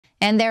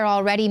and they're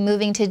already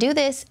moving to do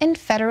this in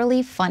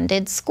federally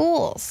funded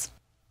schools.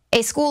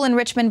 A school in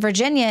Richmond,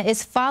 Virginia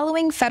is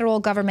following federal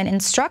government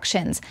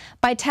instructions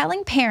by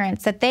telling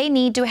parents that they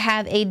need to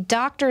have a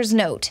doctor's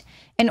note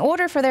in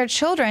order for their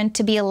children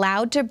to be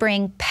allowed to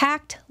bring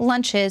packed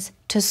lunches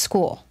to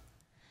school.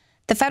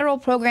 The federal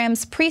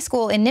program's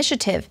preschool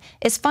initiative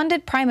is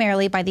funded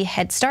primarily by the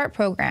Head Start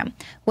program,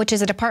 which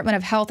is a Department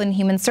of Health and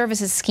Human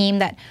Services scheme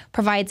that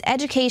provides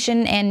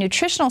education and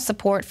nutritional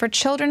support for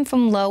children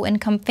from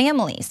low-income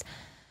families.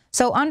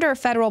 So under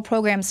federal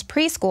programs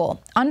preschool,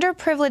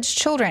 underprivileged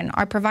children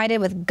are provided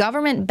with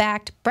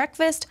government-backed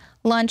breakfast,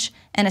 lunch,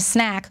 and a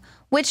snack,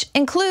 which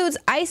includes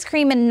ice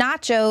cream and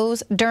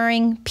nachos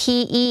during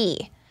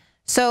PE.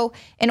 So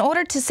in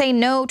order to say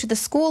no to the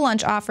school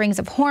lunch offerings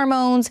of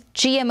hormones,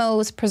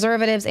 GMOs,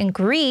 preservatives, and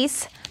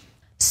grease,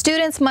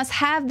 students must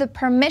have the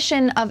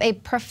permission of a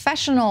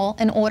professional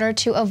in order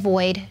to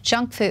avoid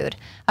junk food.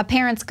 A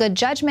parent's good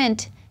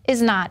judgment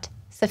is not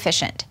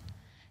sufficient.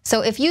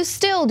 So if you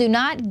still do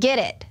not get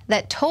it,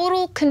 that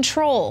total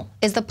control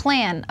is the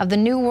plan of the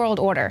New World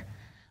Order,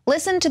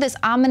 listen to this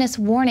ominous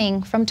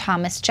warning from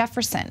Thomas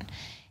Jefferson.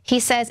 He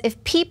says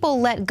if people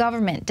let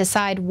government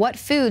decide what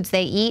foods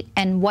they eat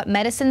and what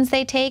medicines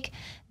they take,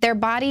 their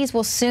bodies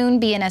will soon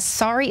be in as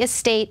sorry a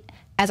state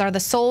as are the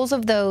souls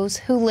of those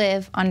who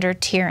live under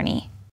tyranny.